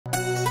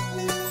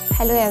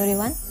Hello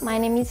everyone, my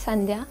name is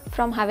Sandya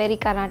from Haveri,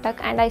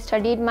 Karnataka, and I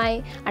studied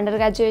my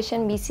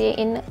undergraduation BCA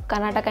in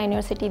Karnataka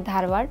University,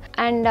 Dharwad,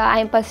 and I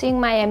am pursuing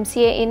my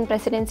MCA in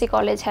Presidency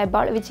College,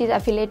 Hyderabad, which is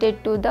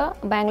affiliated to the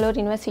Bangalore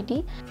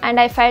University. And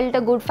I felt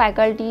good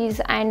faculties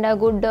and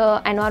good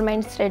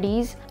environment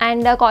studies,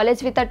 and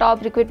college with the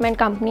top recruitment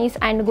companies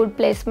and good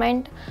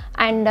placement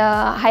and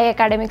high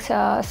academic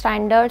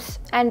standards,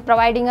 and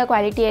providing a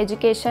quality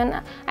education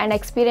and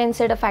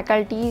experienced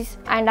faculties,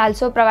 and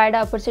also provide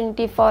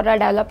opportunity for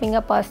developing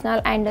a personal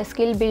and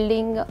skill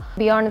building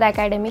beyond the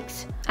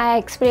academics. I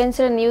experienced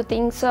new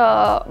things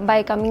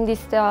by coming this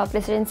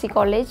Presidency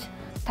College.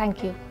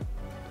 Thank you.